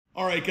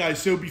All right,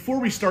 guys, so before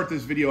we start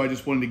this video, I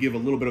just wanted to give a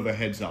little bit of a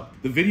heads up.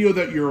 The video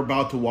that you're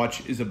about to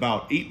watch is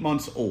about 8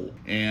 months old.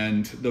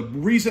 And the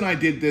reason I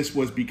did this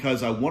was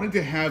because I wanted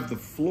to have the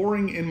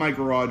flooring in my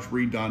garage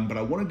redone, but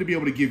I wanted to be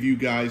able to give you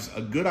guys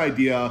a good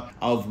idea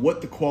of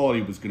what the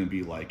quality was gonna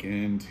be like.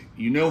 And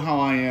you know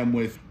how I am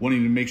with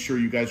wanting to make sure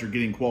you guys are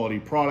getting quality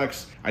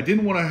products. I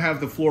didn't want to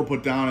have the floor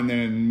put down and then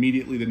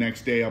immediately the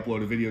next day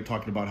upload a video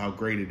talking about how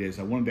great it is.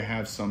 I wanted to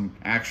have some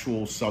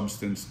actual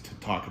substance to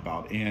talk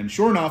about. And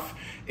sure enough,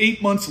 8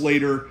 months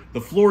later,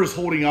 the floor is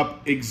holding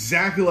up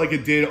exactly like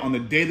it did on the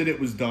day that it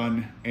was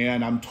done,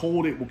 and I'm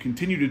told it will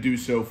continue to do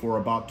so for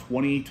about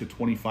 20 to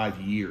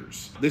 25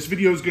 years. This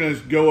video is going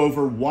to go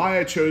over why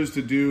I chose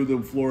to do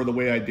the floor the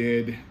way I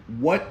did,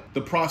 what the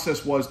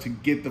process was to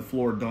get the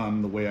floor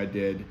done the way I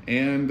did,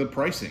 and the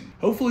pricing.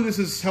 Hopefully this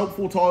is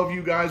helpful to all of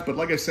you guys, but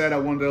like I said, I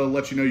wanted to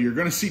let you know you're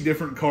going to see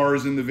different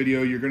cars in the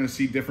video, you're going to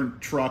see different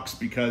trucks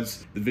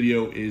because the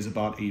video is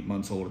about 8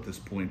 months old at this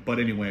point. But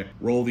anyway,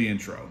 roll the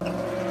intro.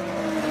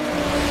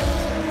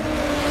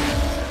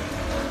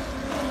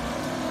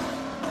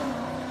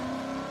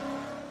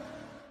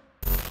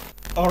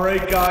 All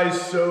right,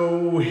 guys,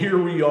 so here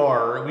we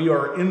are. We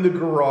are in the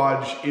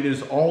garage. It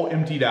is all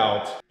emptied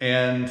out,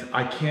 and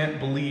I can't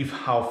believe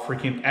how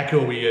freaking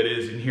echoey it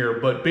is in here.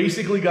 But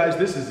basically, guys,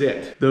 this is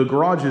it. The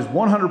garage is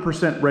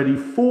 100% ready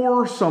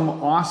for some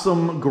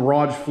awesome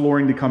garage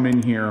flooring to come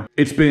in here.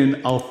 It's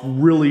been a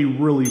really,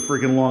 really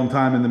freaking long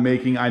time in the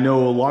making. I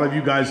know a lot of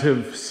you guys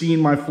have seen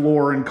my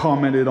floor and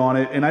commented on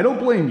it, and I don't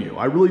blame you.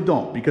 I really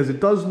don't, because it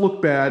does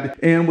look bad.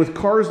 And with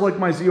cars like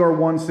my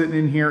ZR1 sitting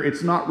in here,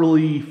 it's not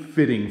really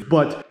fitting,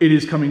 but it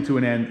is coming to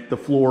an end. The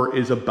floor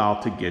is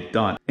about to get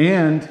done,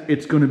 and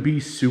it's going to be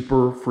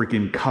super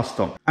freaking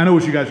custom. I know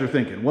what you guys are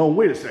thinking. Well,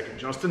 wait a second,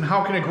 Justin,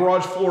 how can a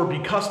garage floor be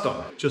custom?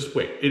 Just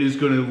wait. It is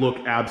going to look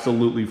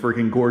absolutely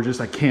freaking gorgeous.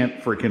 I can't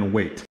freaking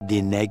wait.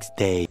 The next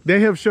day,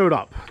 they have showed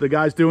up. The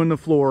guy's doing the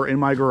floor in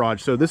my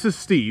garage. So this is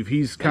Steve.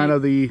 He's kind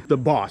of the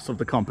boss of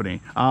the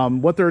company.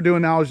 What they're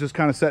doing now is just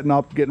kind of setting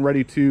up, getting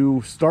ready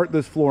to start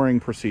this flooring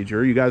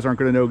procedure. You guys aren't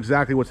going to know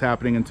exactly what's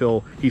happening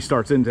until he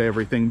starts into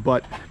everything,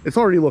 but it's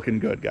already looking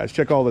good, guys.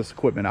 Check all this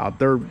equipment out.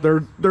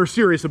 They're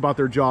serious about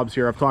their jobs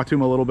here. I've talked to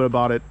them a little bit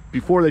about it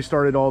before they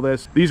started all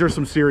this. These are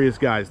some serious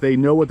guys. They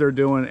know what they're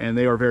doing, and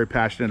they are very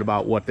passionate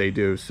about what they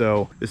do.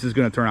 So this is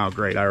going to turn out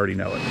great. I already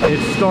know it.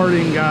 It's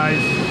starting, guys.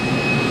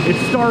 It's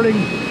starting.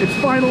 It's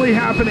finally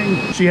happening.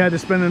 She had to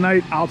spend the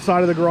night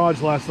outside of the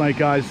garage last night,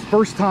 guys.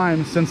 First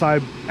time since I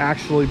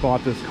actually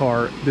bought this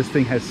car, this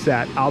thing has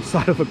sat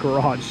outside of a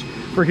garage.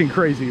 Freaking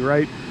crazy,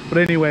 right? But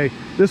anyway,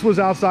 this was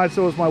outside,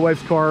 so was my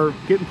wife's car,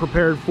 getting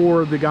prepared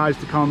for the guys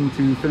to come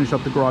to finish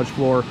up the garage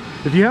floor.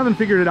 If you haven't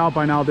figured it out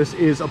by now, this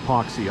is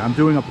epoxy. I'm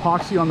doing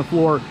epoxy on the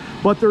floor,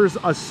 but there's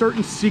a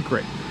certain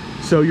secret.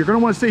 So you're gonna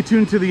wanna stay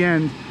tuned to the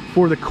end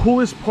for the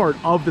coolest part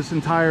of this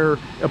entire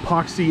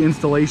epoxy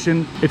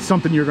installation. It's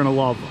something you're gonna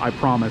love, I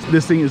promise.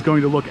 This thing is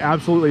going to look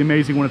absolutely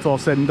amazing when it's all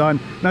said and done.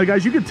 Now,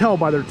 guys, you can tell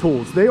by their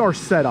tools. They are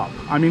set up.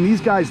 I mean,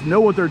 these guys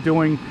know what they're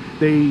doing.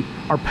 They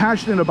are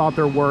passionate about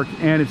their work,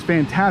 and it's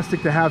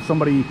fantastic to have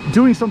somebody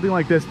doing something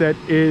like this that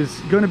is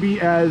gonna be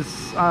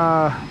as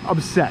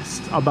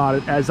obsessed about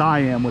it as I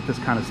am with this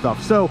kind of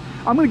stuff. So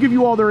I'm gonna give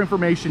you all their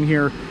information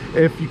here.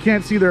 If you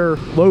can't see their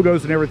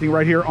logos and everything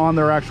right here on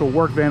their actual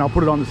work van, I'll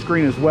put it on the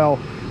screen as well.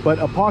 But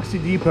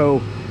Epoxy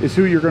Depot is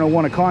who you're going to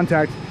want to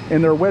contact,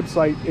 and their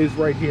website is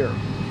right here.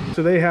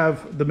 So they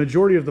have the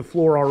majority of the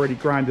floor already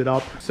grinded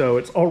up, so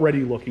it's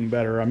already looking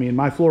better. I mean,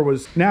 my floor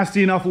was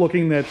nasty enough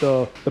looking that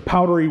the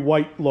powdery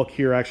white look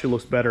here actually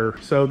looks better.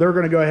 So they're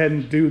going to go ahead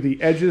and do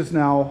the edges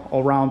now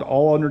around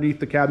all underneath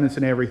the cabinets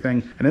and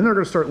everything, and then they're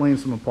going to start laying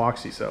some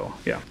epoxy. So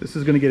yeah, this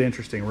is going to get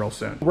interesting real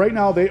soon. Right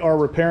now they are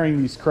repairing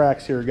these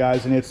cracks here,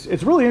 guys, and it's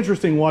really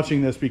interesting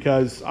watching this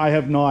because I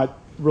have not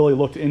really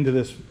looked into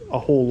this a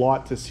whole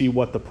lot to see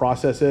what the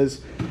process is.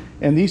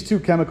 And these two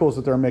chemicals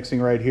that they're mixing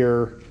right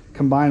here,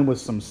 combined with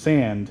some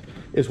sand,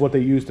 is what they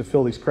use to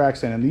fill these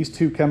cracks in. And these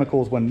two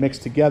chemicals, when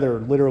mixed together,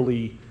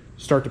 literally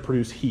start to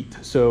produce heat.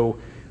 So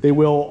they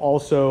will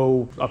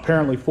also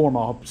apparently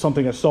form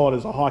something as solid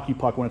as a hockey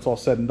puck when it's all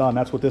said and done.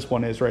 That's what this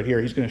one is right here.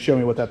 He's going to show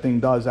me what that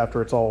thing does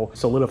after it's all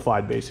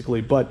solidified,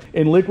 basically. But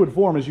in liquid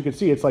form, as you can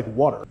see, it's like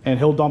water. And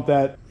he'll dump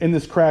that in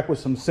this crack with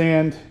some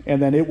sand,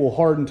 and then it will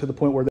harden to the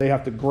point where they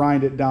have to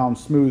grind it down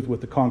smooth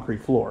with the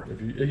concrete floor.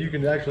 If you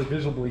can actually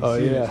visibly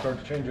see it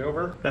start to change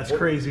over. That's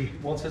crazy.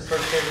 Once it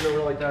starts changing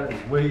over like that,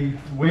 it's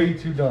way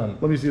too done.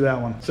 Let me see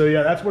that one. So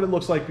yeah, that's what it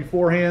looks like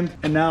beforehand,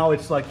 and now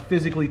it's like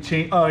physically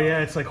changed. Oh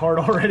yeah, it's like hard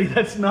already.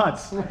 That's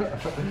nuts.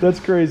 That's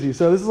crazy.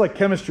 So this is like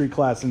chemistry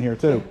class in here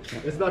too.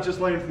 It's not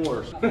just laying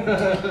floors.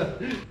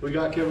 We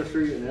got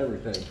chemistry and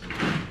everything.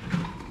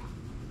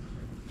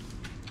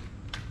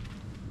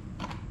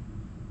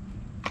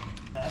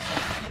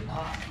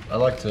 I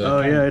like to.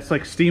 Oh yeah, it's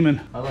like steaming.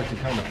 I like to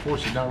kind of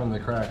force it down in the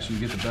cracks so you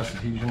get the best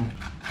adhesion.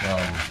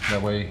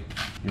 That way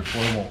your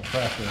floor won't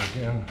crack there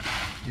again.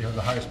 You have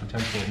the highest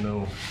potential of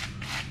no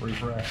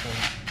refraction.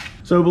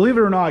 So believe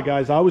it or not,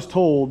 guys, I was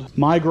told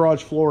my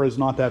garage floor is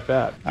not that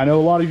bad. I know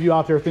a lot of you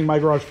out there think my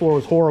garage floor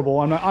was horrible.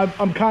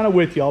 I'm kind of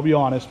with you, I'll be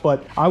honest,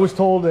 but I was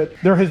told that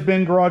there has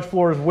been garage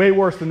floors way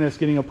worse than this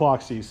getting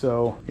epoxy,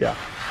 so yeah.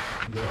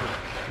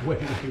 Way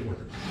worse.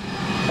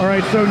 All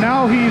right, so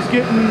now he's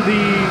getting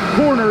the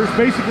corners,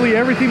 basically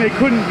everything they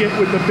couldn't get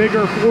with the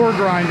bigger floor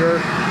grinder,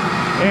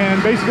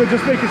 and basically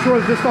just making sure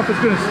that this stuff is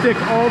going to stick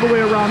all the way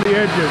around the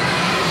edges.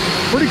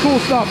 Pretty cool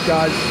stuff,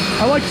 guys.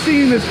 I like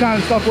seeing this kind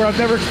of stuff where I've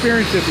never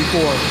experienced it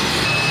before.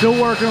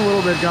 Still working a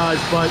little bit, guys,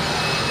 but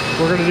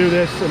we're going to do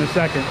this in a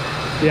second.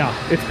 Yeah,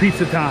 it's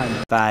pizza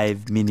time.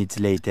 5 minutes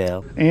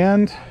later.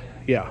 And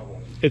yeah,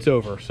 it's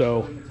over.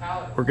 So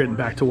we're getting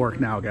back to work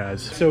now,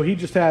 guys. So he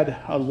just had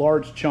a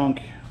large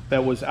chunk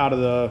that was out of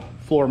the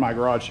floor of my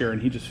garage here,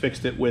 and he just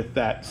fixed it with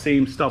that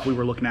same stuff we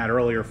were looking at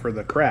earlier for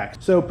the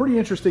cracks. So pretty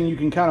interesting. You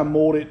can kind of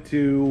mold it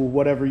to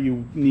whatever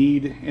you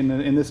need.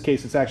 In this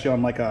case, it's actually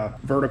on like a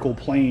vertical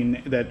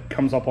plane that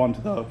comes up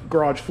onto the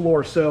garage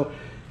floor. So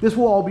this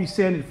will all be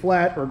sanded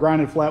flat or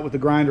grinded flat with the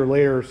grinder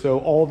later. So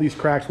all these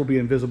cracks will be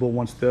invisible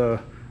once the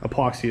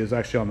epoxy is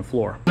actually on the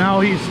floor. Now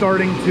he's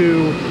starting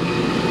to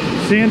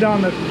sand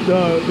down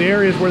the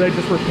areas where they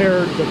just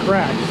repaired the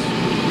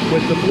cracks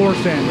with the floor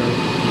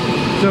sander.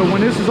 So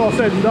when this is all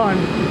said and done,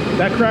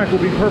 that crack will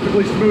be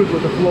perfectly smooth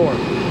with the floor.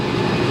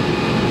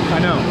 I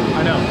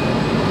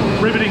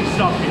know. Riveting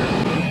stuff here.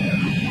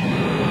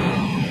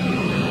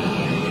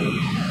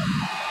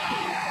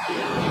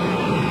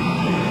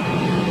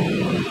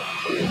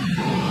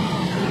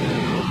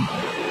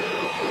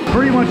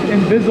 Pretty much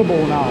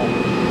invisible now.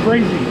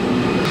 Crazy.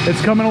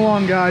 It's coming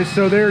along, guys.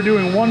 So they're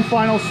doing one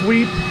final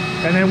sweep,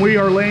 and then we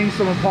are laying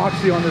some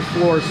epoxy on this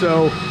floor.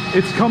 So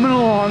it's coming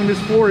along. This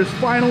floor is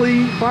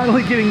finally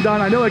getting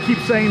done. I know I keep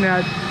saying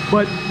that,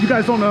 but you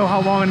guys don't know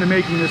how long in the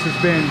making this has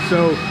been.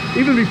 So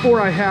even before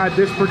I had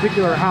this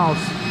particular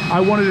house, I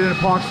wanted an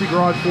epoxy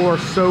garage floor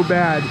so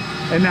bad,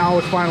 and now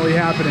it's finally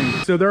happening.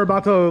 So they're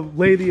about to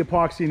lay the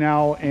epoxy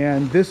now,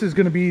 and this is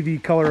gonna be the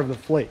color of the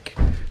flake.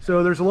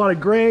 So there's a lot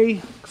of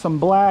gray, some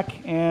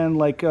black, and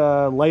like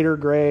lighter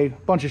gray,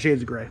 bunch of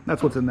shades of gray.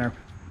 That's what's in there.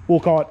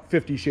 We'll call it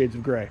 50 shades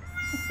of gray.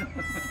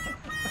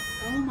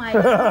 Oh my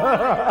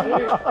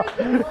God.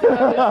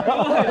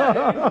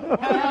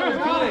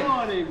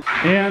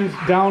 And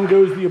down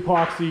goes the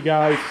epoxy,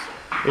 guys.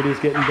 It is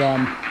getting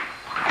done.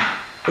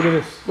 Look at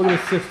this. Look at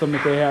this system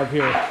that they have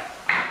here.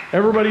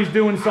 Everybody's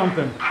doing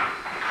something.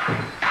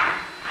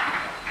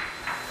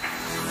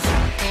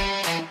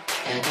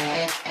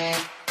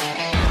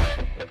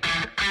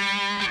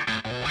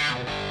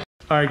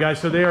 All right, guys,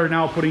 so they are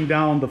now putting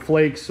down the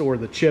flakes or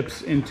the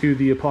chips into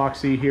the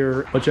epoxy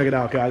here. But check it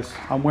out, guys.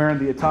 I'm wearing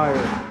the attire,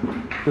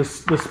 the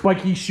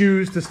spiky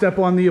shoes to step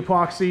on the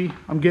epoxy.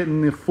 I'm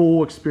getting the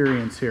full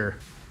experience here.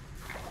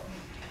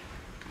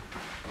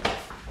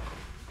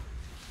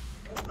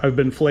 I've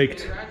been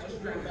flaked.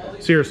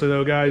 Seriously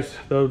though, guys,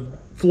 the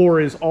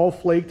floor is all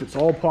flaked. It's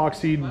all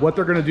epoxied. What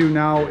they're gonna do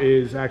now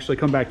is actually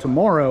come back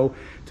tomorrow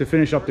to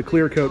finish up the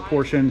clear coat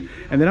portion.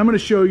 And then I'm gonna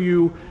show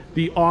you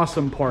the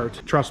awesome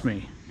part. Trust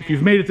me. If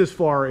you've made it this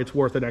far, it's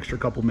worth an extra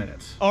couple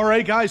minutes. All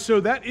right, guys, so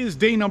that is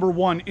day number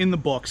 1 in the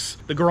books.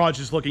 The garage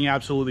is looking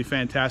absolutely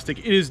fantastic.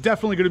 It is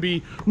definitely going to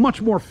be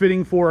much more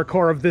fitting for a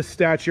car of this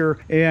stature.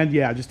 And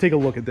yeah, just take a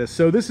look at this.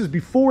 So this is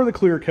before the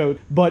clear coat,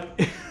 but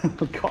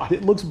God,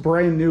 it looks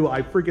brand new.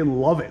 I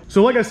freaking love it.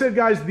 So like I said,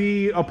 guys,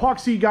 the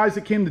epoxy guys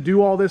that came to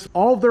do all this,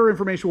 all of their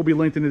information will be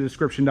linked in the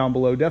description down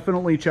below.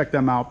 Definitely check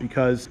them out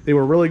because they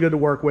were really good to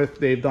work with.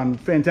 They've done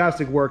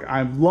fantastic work.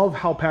 I love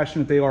how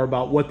passionate they are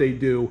about what they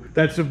do.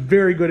 That's a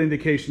very good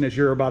indication that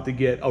you're about to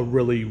get a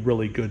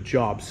really good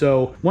job.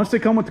 So once they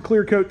come with the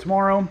clear coat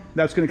tomorrow,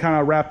 that's going to kind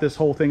of wrap this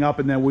whole thing up,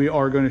 and then we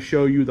are going to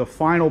show you the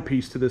final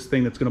piece to this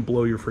thing that's going to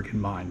blow your freaking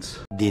minds.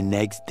 The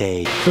next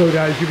day. So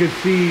guys, you can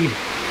see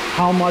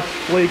how much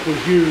flake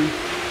was used,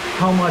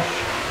 how much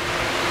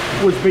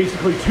was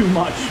basically too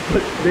much,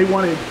 but they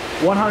wanted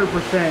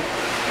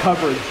 100%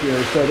 coverage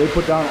here, so they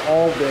put down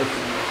all this,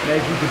 and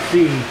as you can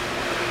see,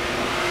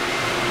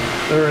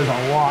 there is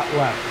a lot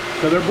left.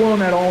 So they're blowing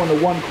that all into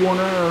one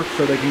corner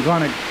so they can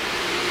kind of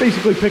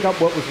basically pick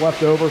up what was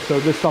left over so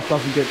this stuff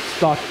doesn't get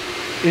stuck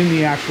in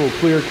the actual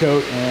clear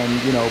coat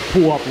and, you know,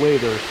 pull up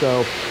later.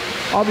 So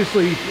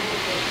obviously,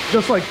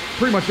 just like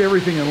pretty much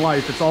everything in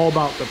life, it's all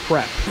about the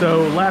prep.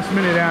 So last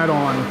minute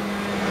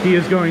add-on, he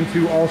is going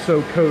to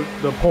also coat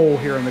the pole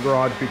here in the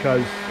garage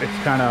because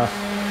it's kind of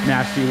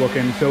nasty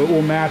looking. So it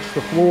will match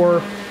the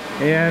floor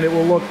and it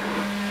will look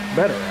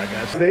better, I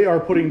guess. They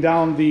are putting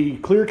down the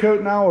clear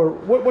coat now, or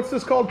what's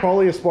this called?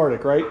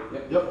 Polyaspartic, right?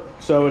 Yep.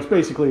 So it's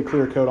basically a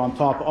clear coat on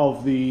top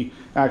of the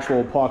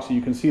actual epoxy.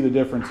 You can see the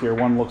difference here.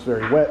 One looks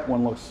very wet,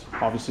 one looks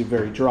obviously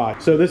very dry.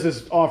 So this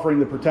is offering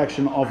the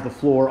protection of the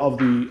floor of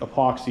the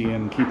epoxy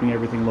and keeping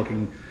everything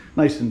looking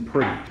nice and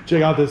pretty.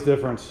 Check out this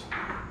difference.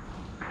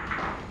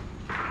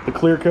 The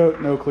clear coat,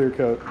 no clear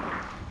coat.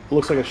 It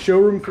looks like a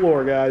showroom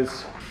floor,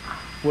 guys.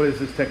 What is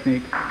this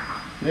technique?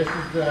 This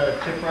is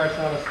the chip brush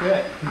on a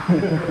stick.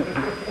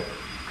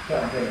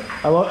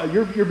 I love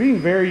you're being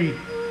very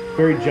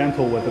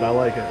gentle with it. I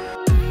like it.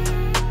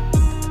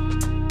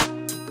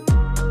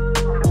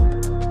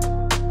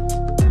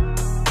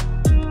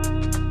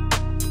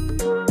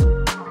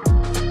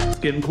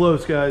 getting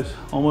close, guys.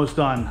 Almost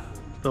done.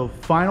 The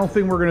final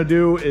thing we're gonna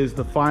do is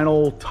the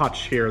final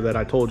touch here that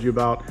I told you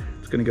about.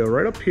 It's gonna go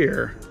right up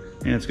here,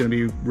 and it's gonna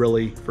be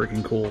really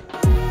freaking cool.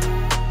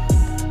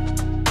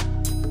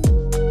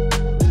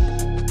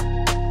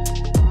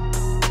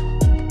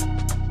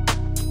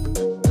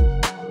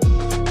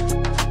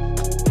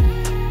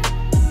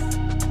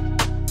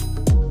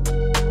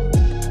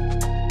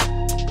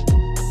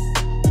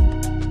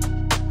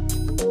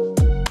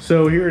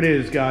 So here it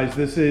is, guys.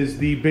 This is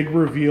the big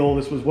reveal.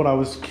 This was what I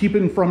was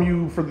keeping from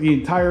you for the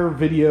entire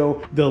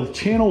video. The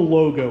channel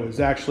logo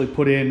is actually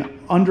put in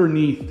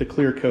underneath the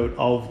clear coat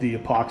of the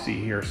epoxy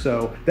here.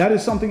 So that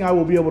is something I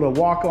will be able to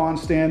walk on,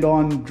 stand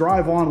on,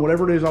 drive on,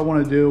 whatever it is I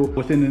want to do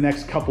within the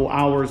next couple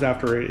hours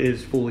after it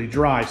is fully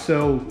dry.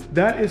 So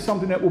that is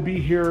something that will be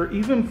here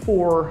even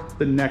for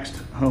the next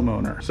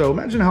homeowner. So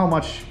imagine how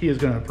much he is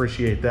going to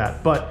appreciate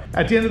that. But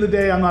at the end of the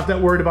day, I'm not that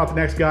worried about the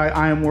next guy.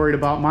 I am worried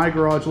about my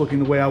garage looking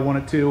the way I want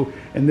it to.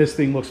 And this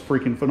thing looks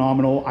freaking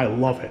phenomenal. I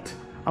love it.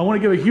 I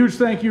want to give a huge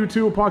thank you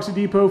to Epoxy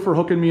Depot for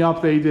hooking me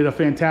up. They did a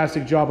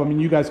fantastic job. I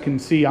mean, you guys can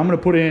see, I'm going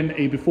to put in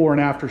a before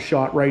and after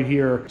shot right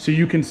here so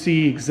you can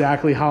see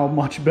exactly how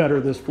much better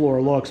this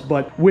floor looks.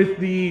 But with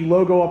the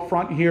logo up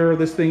front here,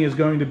 this thing is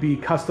going to be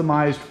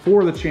customized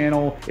for the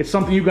channel. It's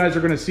something you guys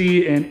are going to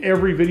see in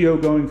every video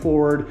going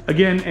forward.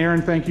 Again,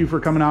 Aaron, thank you for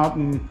coming out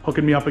and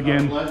hooking me up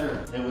again. My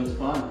pleasure. It was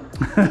fun.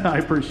 I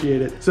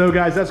appreciate it. So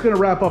guys, that's going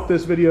to wrap up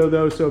this video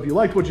though. So if you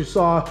liked what you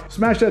saw,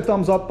 smash that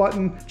thumbs up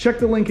button. Check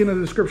the link in the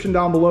description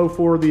down below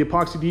for the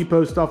Epoxy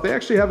Depot stuff. They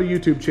actually have a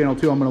YouTube channel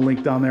too. I'm going to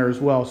link down there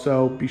as well.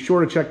 So be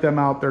sure to check them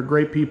out. They're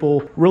great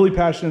people, really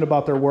passionate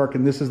about their work,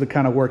 and this is the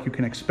kind of work you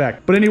can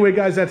expect. But anyway,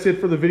 guys, that's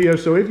it for the video.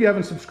 So if you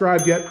haven't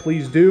subscribed yet,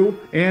 please do.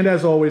 And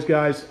as always,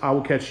 guys, I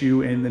will catch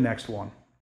you in the next one.